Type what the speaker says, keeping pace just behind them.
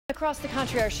Across the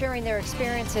country are sharing their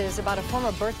experiences about a form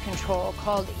of birth control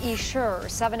called Essure.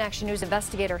 7 Action News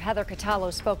investigator Heather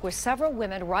Catallo spoke with several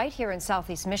women right here in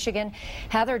Southeast Michigan.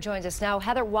 Heather joins us now.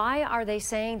 Heather, why are they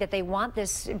saying that they want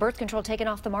this birth control taken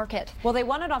off the market? Well, they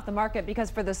want it off the market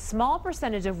because for the small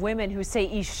percentage of women who say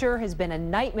Essure has been a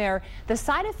nightmare, the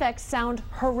side effects sound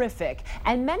horrific.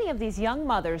 And many of these young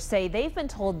mothers say they've been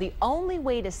told the only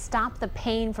way to stop the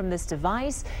pain from this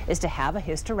device is to have a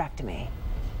hysterectomy.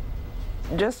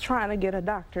 Just trying to get a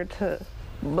doctor to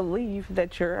believe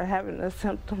that you're having the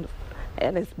symptoms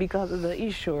and it's because of the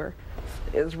Essure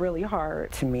is really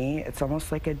hard. To me, it's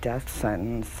almost like a death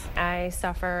sentence. I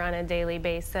suffer on a daily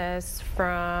basis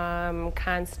from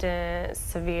constant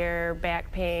severe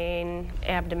back pain,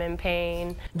 abdomen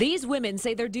pain. These women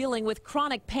say they're dealing with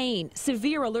chronic pain,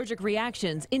 severe allergic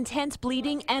reactions, intense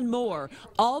bleeding, and more,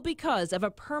 all because of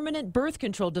a permanent birth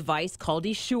control device called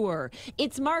Essure.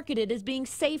 It's marketed as being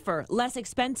safer, less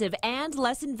expensive, and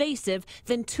less invasive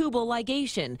than tubal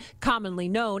ligation, commonly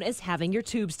known as having your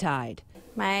tubes tied.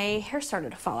 My hair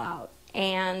started to fall out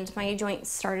and my joints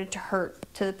started to hurt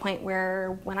to the point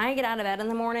where when I get out of bed in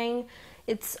the morning,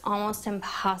 it's almost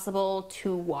impossible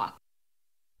to walk.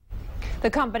 The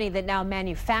company that now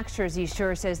manufactures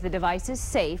Essure says the device is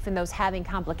safe and those having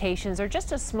complications are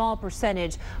just a small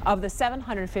percentage of the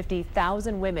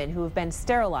 750,000 women who have been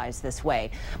sterilized this way.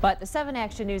 But the 7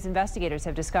 Action News investigators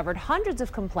have discovered hundreds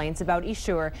of complaints about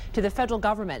Essure to the federal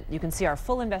government. You can see our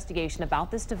full investigation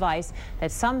about this device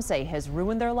that some say has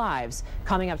ruined their lives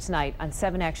coming up tonight on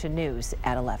 7 Action News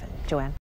at 11. Joanne.